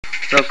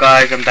What's up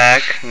guys, I'm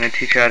back. I'm going to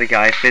teach you how to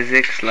get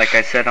Iphysics like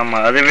I said on my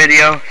other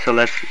video. So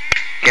let's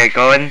get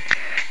going.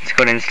 Let's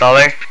go to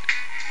installer.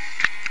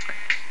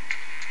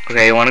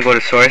 Okay, you want to go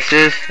to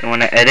sources, you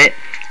want to edit,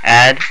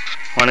 add,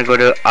 you want to go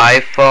to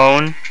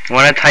iPhone, you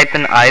want to type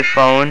in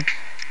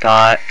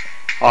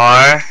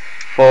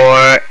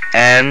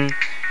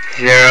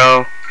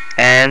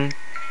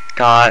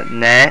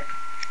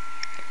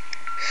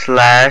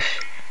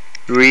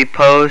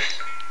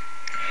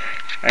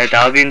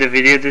That'll be in the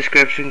video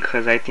description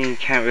because I think you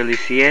can't really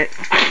see it.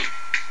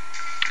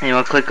 And you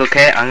want to click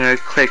OK. I'm going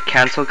to click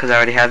cancel because I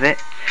already have it.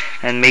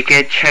 And make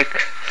it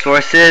check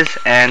sources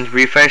and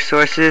refresh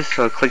sources.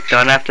 So click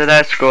done after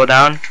that. Scroll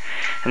down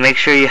and make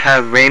sure you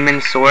have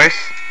Raymond source.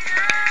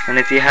 And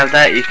if you have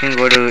that, you can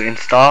go to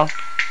install.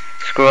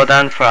 Scroll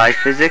down for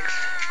Iphysics.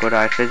 Go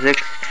to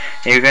Iphysics.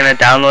 And you're going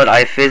to download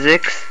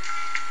Iphysics.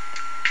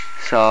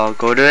 So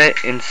go to it,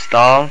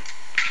 install.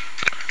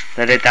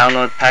 Let it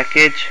download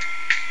package.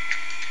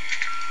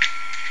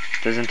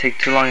 Doesn't take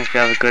too long if you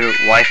have a good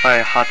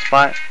Wi-Fi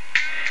hotspot.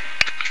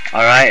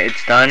 Alright,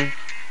 it's done.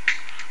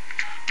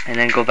 And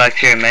then go back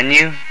to your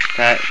menu.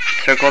 That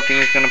circle thing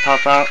is going to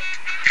pop out.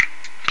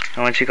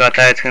 And once you got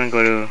that, it's going to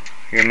go to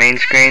your main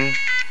screen.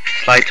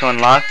 Slide to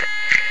unlock.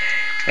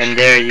 And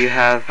there you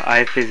have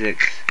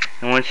Iphysics.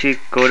 And once you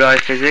go to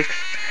Iphysics,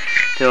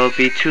 there will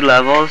be two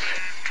levels.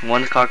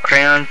 One's called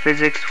Crayon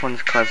Physics,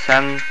 one's called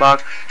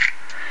Sandbox.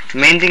 The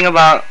main thing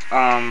about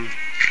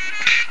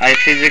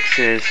Iphysics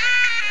is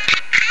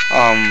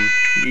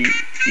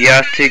you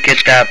have to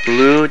get that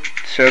blue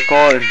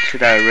circle into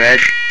that red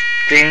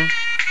thing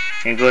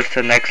and it goes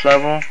to the next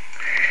level.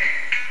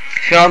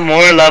 If you want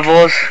more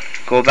levels,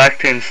 go back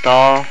to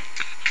install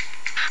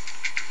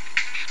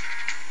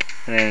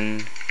and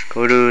then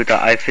go to the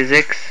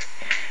Iphysics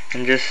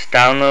and just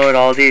download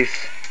all these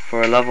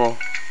for a level.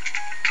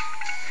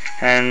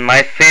 And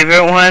my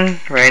favorite one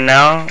right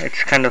now,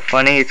 it's kind of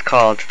funny, it's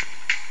called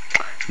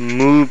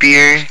Moo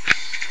Beer.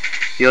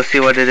 You'll see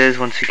what it is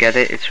once you get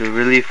it. It's a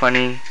really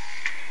funny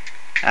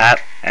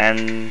app.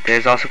 And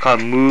there's also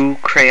called Moo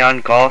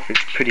Crayon Golf.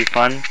 It's pretty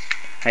fun.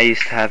 I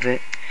used to have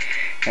it.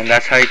 And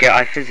that's how you get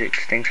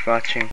Iphysics. Thanks for watching.